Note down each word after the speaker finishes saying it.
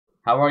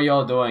How are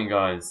y'all doing,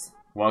 guys?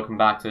 Welcome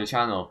back to the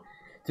channel.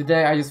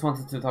 Today I just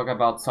wanted to talk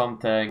about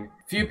something.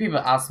 Few people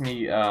ask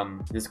me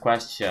this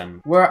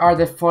question. Where are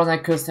the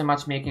Fortnite custom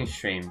matchmaking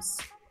streams?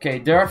 Okay,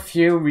 there are a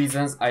few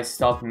reasons I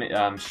stopped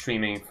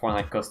streaming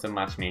Fortnite custom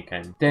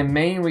matchmaking. The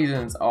main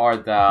reasons are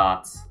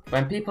that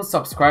when people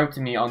subscribe to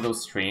me on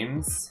those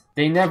streams,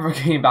 they never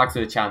came back to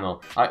the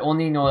channel. I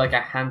only know like a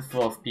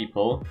handful of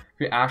people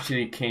who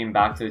actually came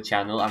back to the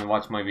channel and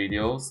watched my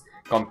videos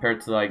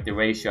compared to like the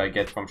ratio I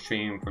get from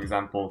streaming, for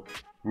example,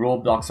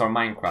 Roblox or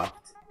Minecraft.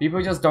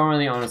 People just don't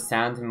really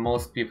understand, and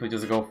most people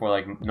just go for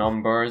like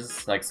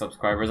numbers, like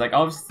subscribers. Like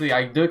obviously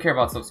I do care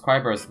about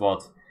subscribers,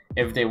 but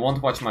if they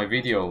won't watch my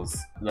videos,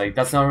 like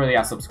that's not really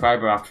a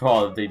subscriber after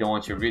all if they don't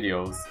watch your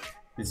videos.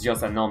 It's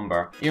just a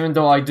number. Even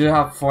though I do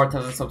have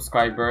 4,000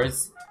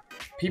 subscribers,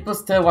 people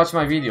still watch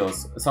my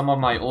videos, some of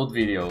my old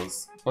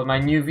videos. But my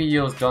new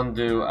videos don't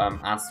do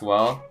as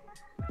well.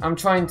 I'm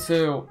trying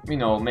to, you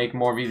know, make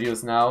more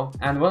videos now.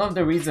 And one of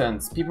the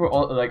reasons people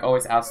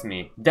always ask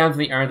me,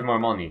 definitely earned more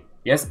money.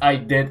 Yes, I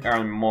did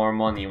earn more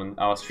money when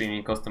I was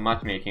streaming custom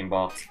matchmaking,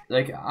 but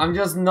like I'm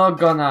just not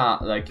gonna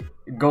like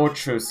go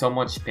through so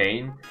much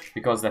pain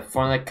because the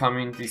Fortnite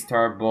community is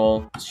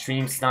terrible.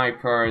 Stream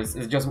snipers,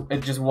 it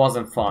just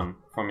wasn't fun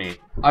for me.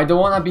 I don't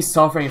wanna be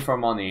suffering for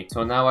money,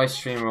 so now I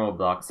stream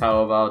Roblox.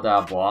 How about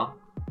that, boy?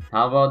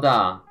 How about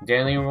that?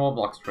 Daily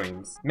Roblox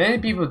streams. Many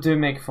people do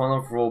make fun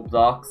of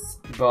Roblox,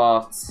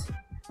 but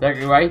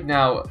like right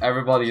now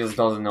everybody just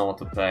doesn't know what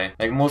to play.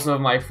 Like most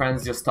of my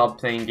friends just stopped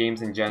playing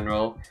games in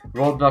general.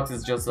 Roblox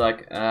is just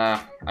like,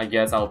 I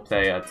guess I'll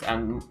play it.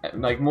 And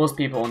like most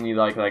people only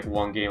like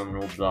one game on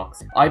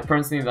Roblox. I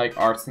personally like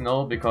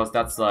Arsenal because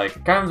that's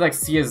like kind of like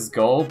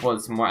CSGO, but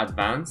it's more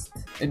advanced.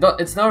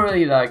 It's not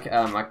really like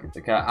an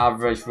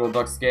average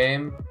Roblox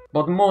game,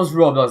 but most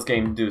Roblox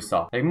games do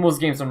suck. Like most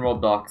games on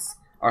Roblox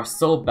are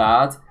so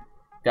bad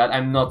that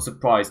I'm not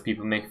surprised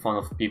people make fun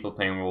of people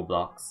playing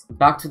Roblox.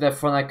 Back to the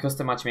Fortnite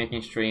custom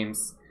matchmaking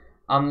streams.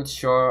 I'm not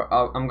sure.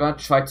 I'm gonna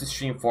try to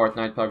stream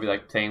Fortnite, probably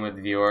like playing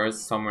with viewers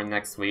somewhere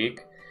next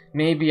week.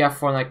 Maybe at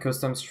Fortnite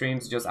custom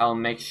streams, just I'll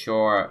make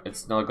sure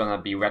it's not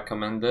gonna be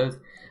recommended.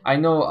 I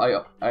know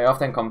I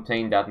often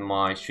complain that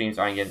my streams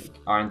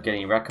aren't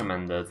getting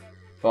recommended,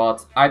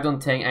 but I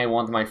don't think I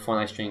want my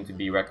Fortnite stream to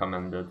be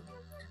recommended,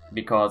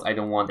 because I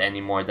don't want any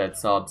more dead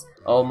subs.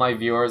 All my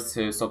viewers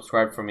who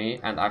subscribe for me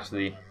and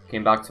actually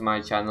came back to my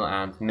channel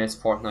and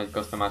missed Fortnite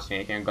custom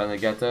matchmaking are gonna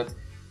get it,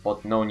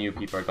 but no new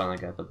people are gonna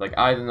get it. Like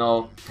I don't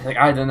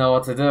know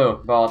what to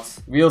do, but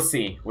we'll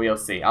see.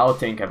 I'll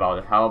think about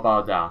it. How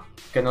about that?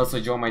 You can also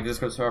join my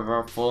Discord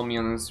server, follow me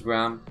on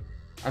Instagram.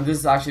 And this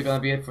is actually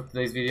gonna be it for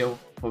today's video.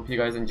 Hope you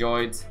guys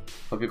enjoyed.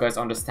 Hope you guys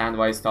understand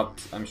why I stopped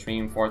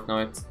streaming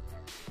Fortnite.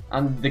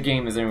 And the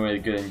game isn't really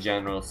good in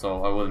general,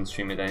 so I wouldn't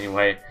stream it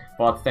anyway.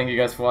 But thank you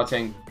guys for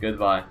watching.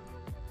 Goodbye.